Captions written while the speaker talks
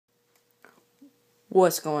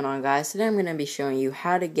What's going on, guys? Today I'm going to be showing you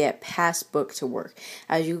how to get Passbook to work.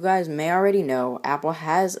 As you guys may already know, Apple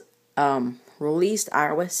has released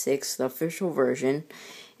iOS 6, the official version,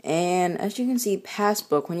 and as you can see,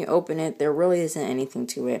 Passbook, when you open it, there really isn't anything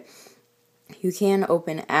to it. You can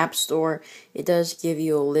open App Store. It does give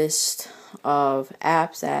you a list of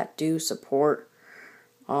apps that do support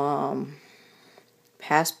Passbook,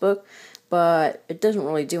 but it doesn't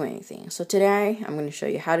really do anything. So today I'm going to show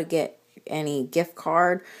you how to get any gift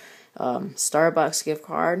card, Starbucks gift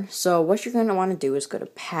card. So what you're going to want to do is go to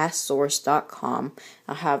passsource.com.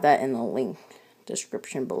 I'll have that in the link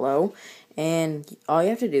description below, and all you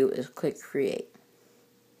have to do is click create.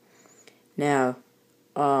 Now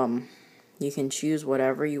you can choose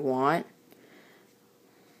whatever you want,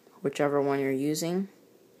 whichever one you're using.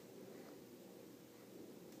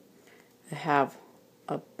 I have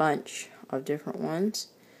a bunch of different ones.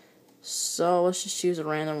 So let's just choose a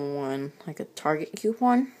random one, like a Target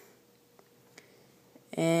coupon.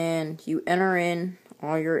 And you enter in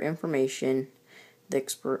all your information, the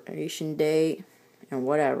expiration date, and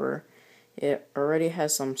whatever. It already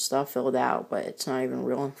has some stuff filled out, but it's not even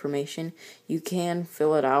real information. You can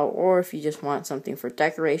fill it out, or if you just want something for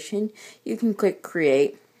decoration, you can click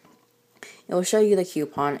create. It will show you the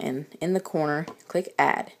coupon, and in the corner, click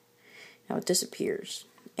add. Now it disappears,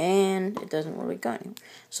 and it doesn't really go anywhere.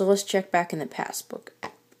 So let's check back in the Passbook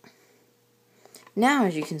app. Now,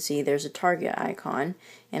 as you can see, there's a Target icon,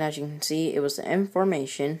 and as you can see, it was the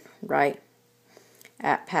information right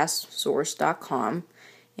at passsource.com,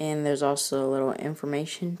 and there's also a little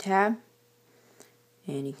information tab,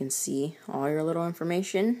 and you can see all your little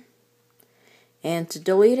information. And to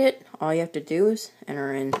delete it, all you have to do is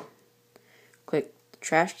enter in, click the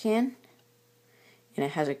trash can, and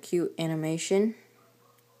it has a cute animation.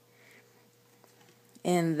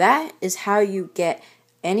 And that is how you get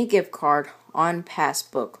any gift card on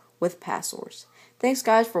Passbook with Passsource. Thanks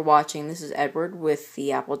guys for watching. This is Edward with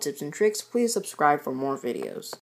the Apple Tips and Tricks. Please subscribe for more videos.